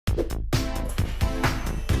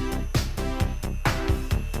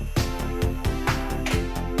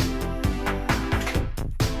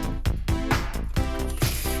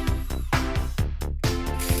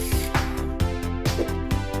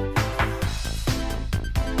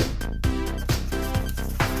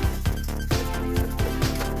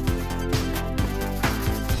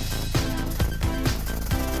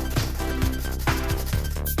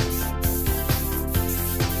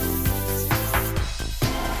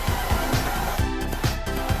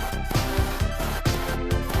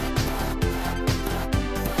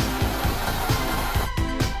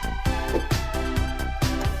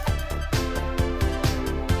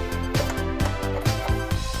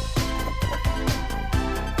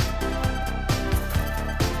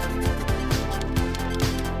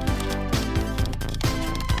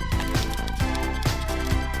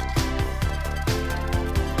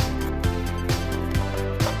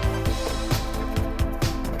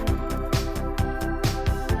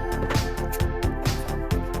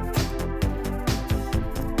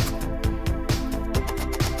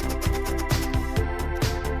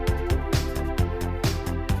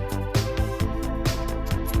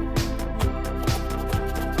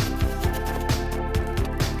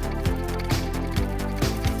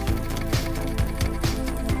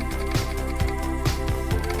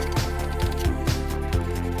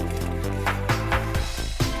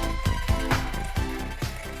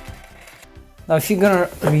Now if you're gonna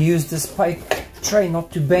reuse this pipe, try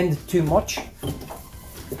not to bend it too much.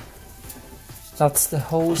 That's the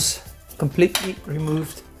hose completely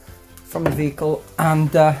removed from the vehicle, and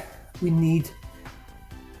we need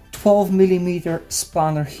 12mm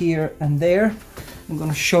spanner here and there. I'm going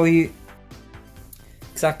to show you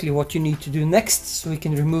exactly what you need to do next so we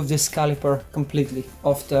can remove this caliper completely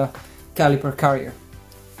off the caliper carrier.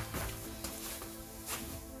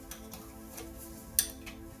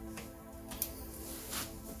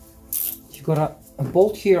 You've got a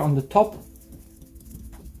bolt here on the top.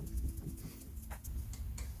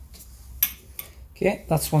 Okay,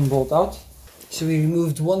 that's one bolt out. So we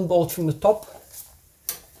removed one bolt from the top.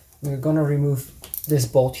 We're gonna remove this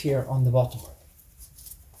bolt here on the bottom.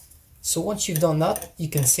 So once you've done that, you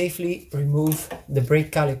can safely remove the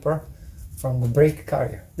brake caliper from the brake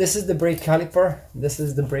carrier. This is the brake caliper, this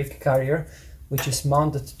is the brake carrier, which is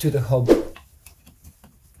mounted to the hub.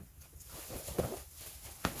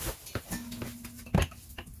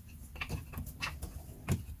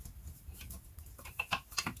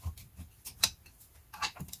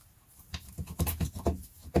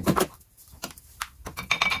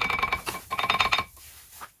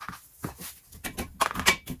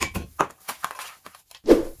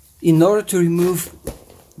 In order to remove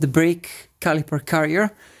the brake caliper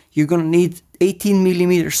carrier, you're gonna need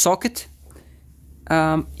 18mm socket.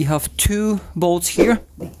 You have two bolts here.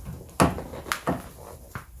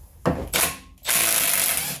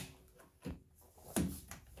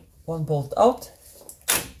 One bolt out.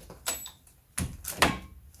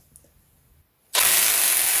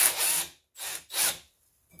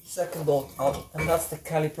 Second bolt out, and that's the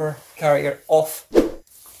caliper carrier off.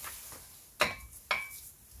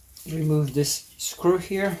 Remove this screw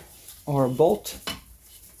here, or bolt.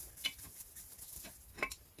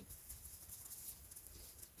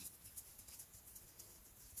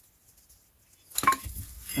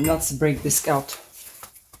 And that's the brake disc out.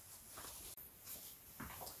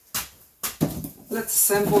 Let's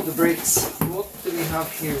assemble the brakes. What do we have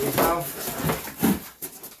here? We have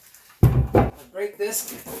a brake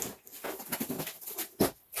disc.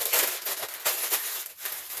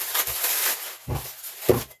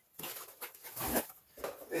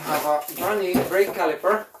 A brand new brake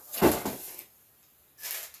caliper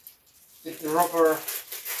with the rubber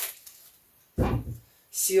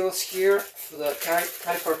seals here for the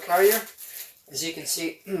caliper carrier. As you can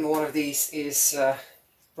see, one of these is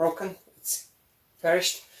broken, it's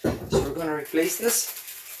perished, so we're going to replace this.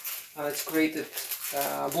 It's great that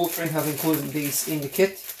Blueprint have included these in the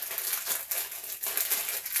kit.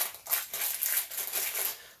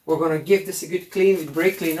 We're going to give this a good clean with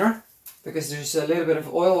brake cleaner, because there's a little bit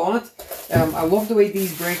of oil on it. I love the way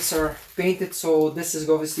these brakes are painted, so this is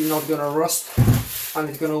obviously not going to rust and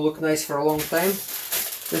it's going to look nice for a long time.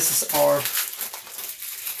 This is our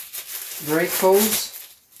brake hose,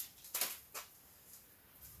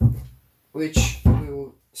 which we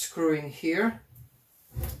will screw in here.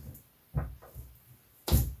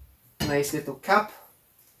 Nice little cap.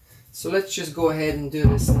 So let's just go ahead and do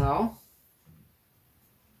this now.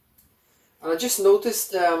 And I just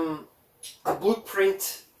noticed the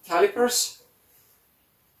Blueprint calipers,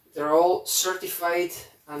 they're all certified,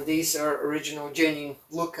 and these are original genuine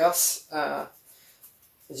Lucas, as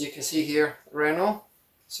you can see here, Renault.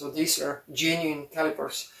 So these are genuine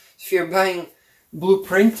calipers. If you're buying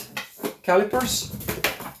Blueprint calipers,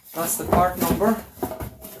 that's the part number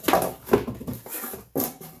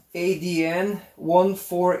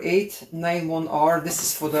ADZ94224. This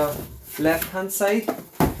is for the left hand side.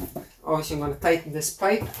 Obviously I'm going to tighten this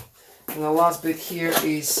pipe. And the last bit here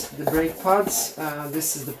is the brake pads.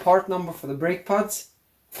 This is the part number for the brake pads.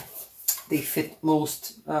 They fit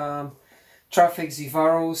most Trafic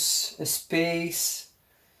Vivaros, Space,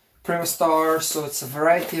 Primastar, so it's a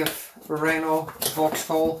variety of Renault,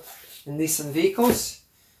 Vauxhall and Nissan vehicles.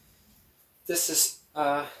 This is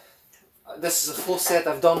a full set.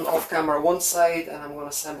 I've done off camera one side and I'm going to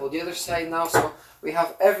assemble the other side now. So we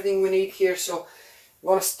have everything we need here. So I'm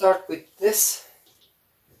going to start with this.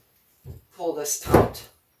 Pull this out.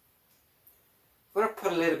 I'm going to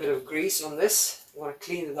put a little bit of grease on this. I'm going to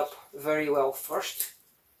clean it up very well first.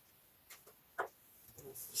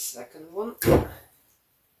 That's the second one.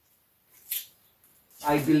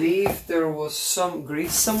 I believe there was some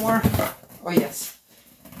grease somewhere. Oh yes.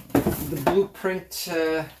 The Blueprint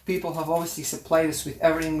people have obviously supplied us with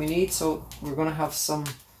everything we need, so we're going to have some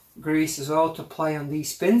grease as well to apply on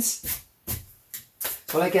these pins.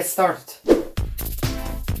 So let's get started.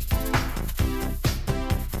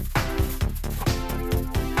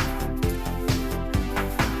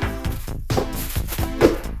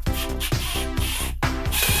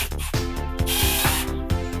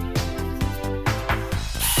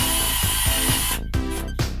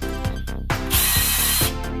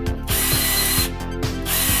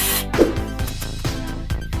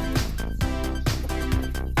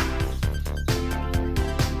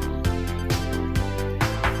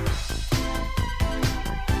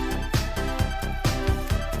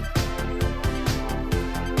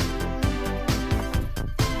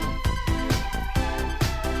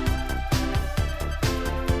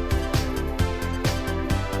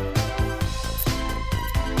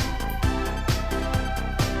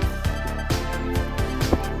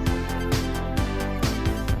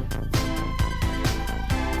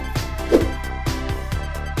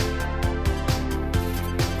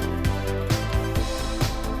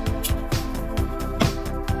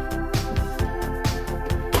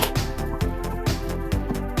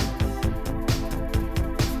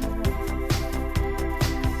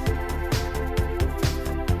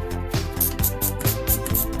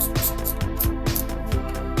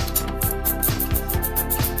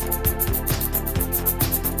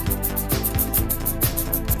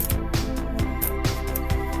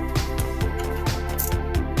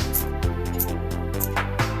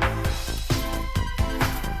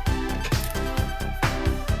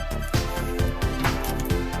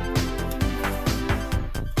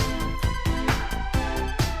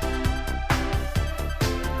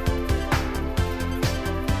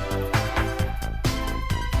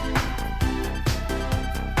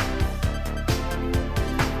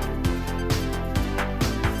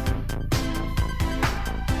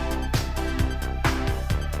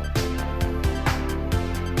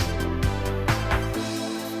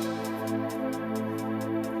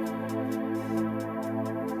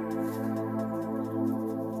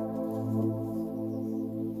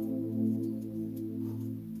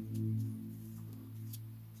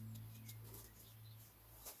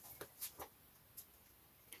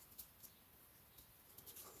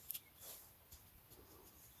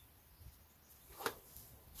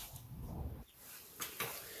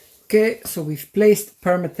 Okay, so we've placed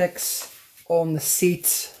Permatex on the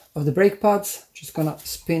seats of the brake pads. Just gonna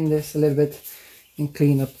spin this a little bit and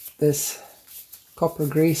clean up this copper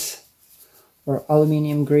grease or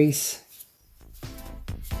aluminium grease.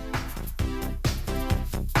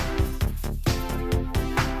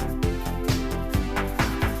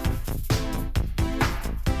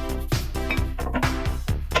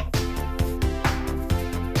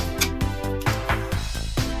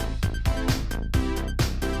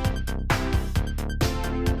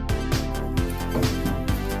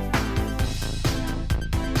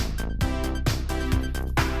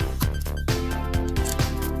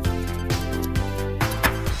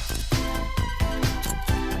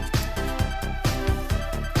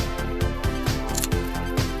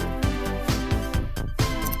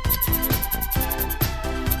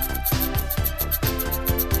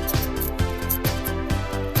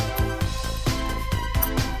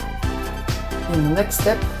 In the next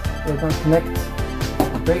step, we're going to connect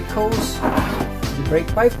the brake hose to the brake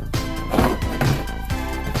pipe.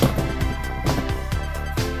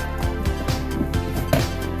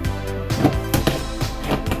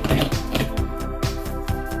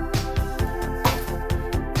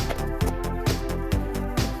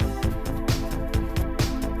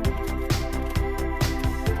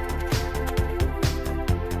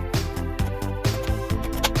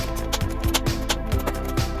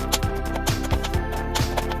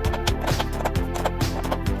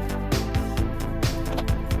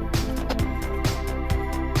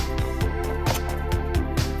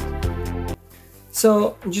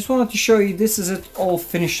 So I just wanted to show you, this is it all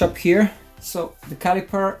finished up here. So the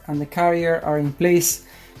caliper and the carrier are in place.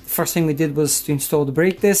 The first thing we did was to install the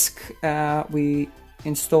brake disc. We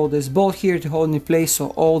installed this bolt here to hold it in place so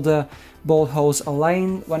all the bolt holes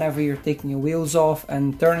align whenever you're taking your wheels off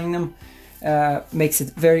and turning them. Makes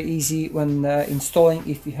it very easy when installing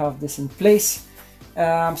if you have this in place.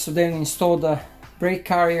 So then we installed the brake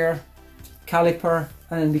carrier, caliper,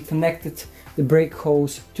 and then we connected the brake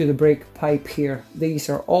hose to the brake pipe here. These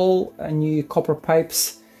are all new copper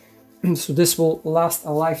pipes, so this will last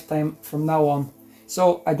a lifetime from now on.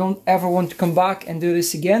 So I don't ever want to come back and do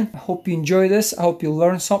this again. I hope you enjoy this. I hope you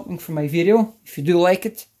learned something from my video. If you do like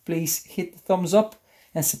it, please hit the thumbs up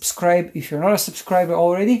and subscribe if you're not a subscriber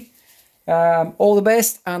already. All the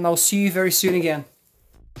best, and I'll see you very soon again.